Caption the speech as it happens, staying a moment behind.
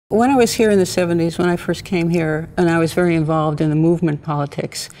When I was here in the 70s, when I first came here, and I was very involved in the movement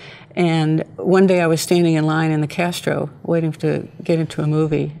politics, and one day I was standing in line in the Castro waiting to get into a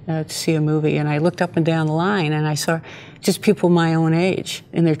movie, to see a movie, and I looked up and down the line and I saw just people my own age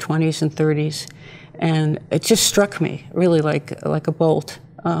in their 20s and 30s, and it just struck me really like a bolt.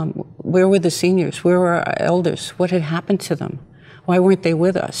 Where were the seniors? Where were our elders? What had happened to them? Why weren't they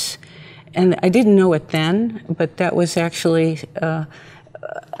with us? And I didn't know it then, but that was actually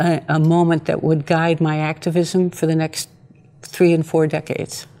a moment that would guide my activism for the next 3 and 4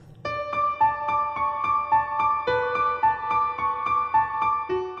 decades.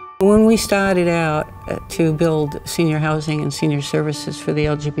 When we started out to build senior housing and senior services for the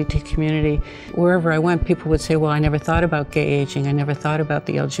LGBT community, wherever I went, people would say, well, I never thought about gay aging. I never thought about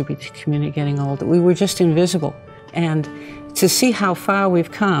the LGBT community getting old. We were just invisible. And to see how far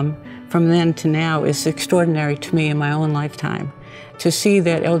we've come from then to now is extraordinary to me in my own lifetime. To see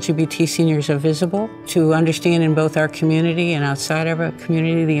that LGBT seniors are visible, to understand in both our community and outside of our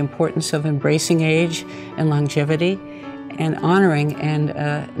community the importance of embracing age and longevity, and honoring and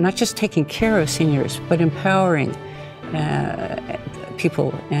not just taking care of seniors, but empowering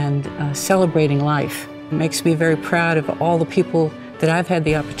people and celebrating life. It makes me very proud of all the people that I've had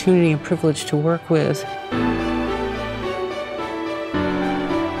the opportunity and privilege to work with.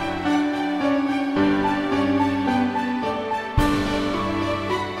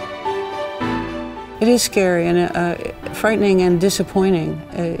 It is scary and frightening and disappointing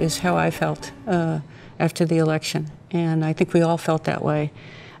is how I felt after the election. And I think we all felt that way.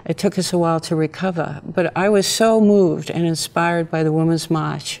 It took us a while to recover, but I was so moved and inspired by the Women's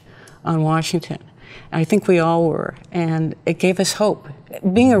March on Washington. I think we all were, and it gave us hope.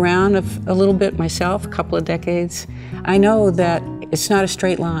 Being around a little bit myself, a couple of decades, I know that it's not a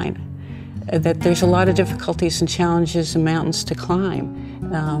straight line, that there's a lot of difficulties and challenges and mountains to climb.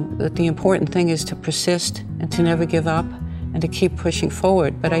 That the important thing is to persist and to never give up and to keep pushing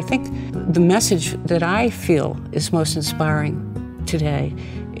forward. But I think the message that I feel is most inspiring today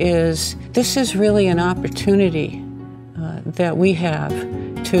is this is really an opportunity that we have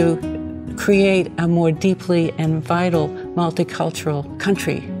to create a more deeply and vital multicultural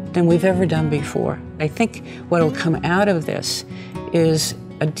country than we've ever done before. I think what will come out of this is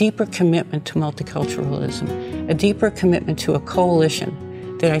a deeper commitment to multiculturalism, a deeper commitment to a coalition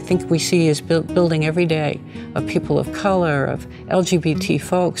that I think we see is building every day, of people of color, of LGBT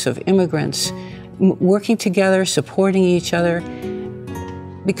folks, of immigrants, working together, supporting each other.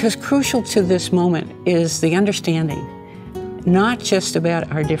 Because crucial to this moment is the understanding, not just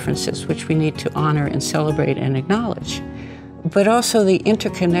about our differences, which we need to honor and celebrate and acknowledge, but also the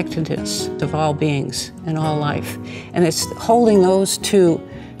interconnectedness of all beings and all life. And it's holding those two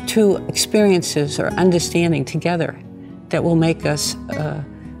experiences or understanding together that will make us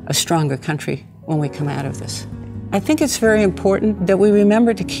a stronger country when we come out of this. I think it's very important that we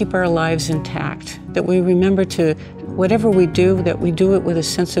remember to keep our lives intact, that we remember to, whatever we do, that we do it with a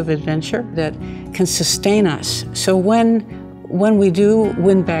sense of adventure that can sustain us. So when we do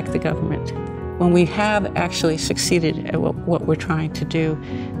win back the government, when we have actually succeeded at what we're trying to do,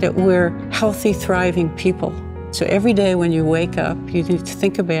 that we're healthy, thriving people. So every day when you wake up, you need to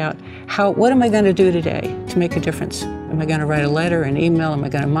think about what am I going to do today to make a difference? Am I going to write a letter, an email? Am I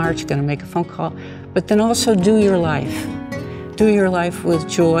going to march? Going to make a phone call? But then also do your life. Do your life with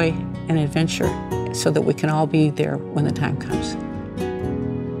joy and adventure so that we can all be there when the time comes.